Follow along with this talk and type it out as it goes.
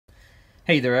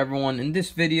Hey there everyone, in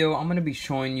this video I'm going to be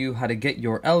showing you how to get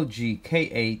your LG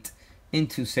K8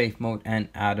 into safe mode and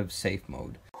out of safe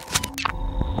mode.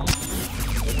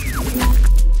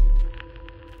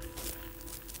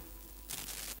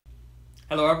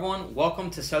 Hello everyone,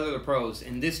 welcome to Cellular Pros.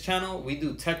 In this channel we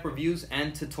do tech reviews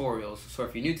and tutorials, so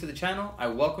if you're new to the channel I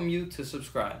welcome you to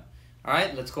subscribe.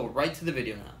 Alright, let's go right to the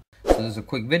video now. So this is a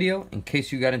quick video in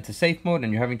case you got into safe mode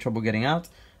and you're having trouble getting out.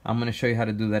 I'm going to show you how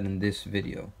to do that in this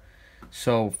video.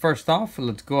 So first off,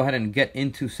 let's go ahead and get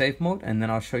into safe mode and then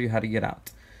I'll show you how to get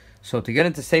out. So to get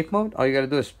into safe mode, all you got to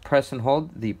do is press and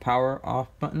hold the power off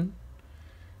button.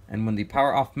 And when the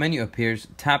power off menu appears,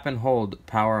 tap and hold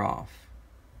power off.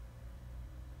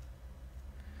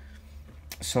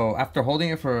 So after holding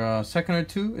it for a second or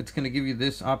two, it's going to give you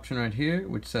this option right here,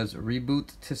 which says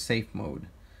reboot to safe mode.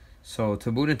 So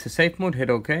to boot into safe mode, hit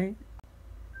OK.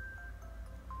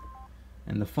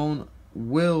 And the phone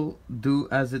will do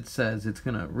as it says. It's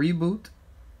gonna reboot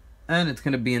and it's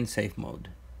gonna be in safe mode.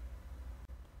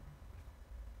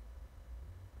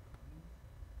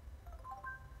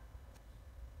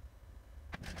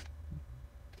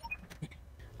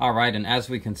 Alright, and as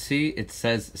we can see, it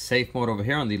says safe mode over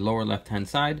here on the lower left hand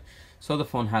side, so the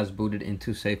phone has booted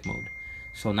into safe mode.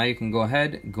 So now you can go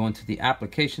ahead, go into the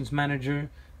applications manager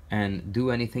and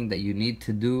do anything that you need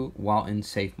to do while in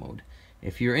safe mode.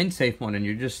 If you're in safe mode and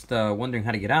you're just wondering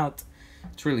how to get out,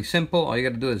 it's really simple. All you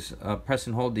got to do is press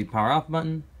and hold the power off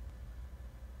button.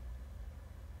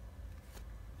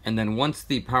 And then once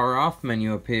the power off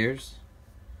menu appears,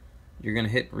 you're going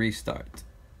to hit restart.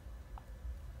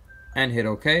 And hit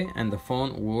OK, and the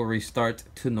phone will restart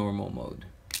to normal mode.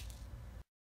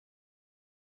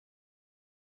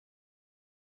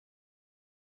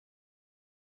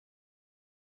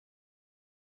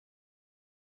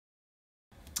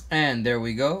 And there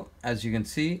we go. As you can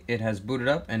see, it has booted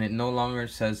up and it no longer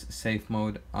says safe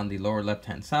mode on the lower left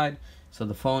hand side. So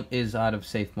the phone is out of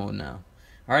safe mode now.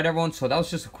 Alright everyone, so that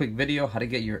was just a quick video how to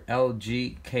get your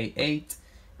LG K8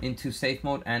 into safe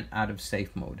mode and out of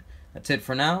safe mode. That's it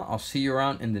for now. I'll see you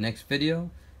around in the next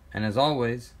video. And as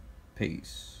always,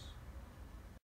 peace.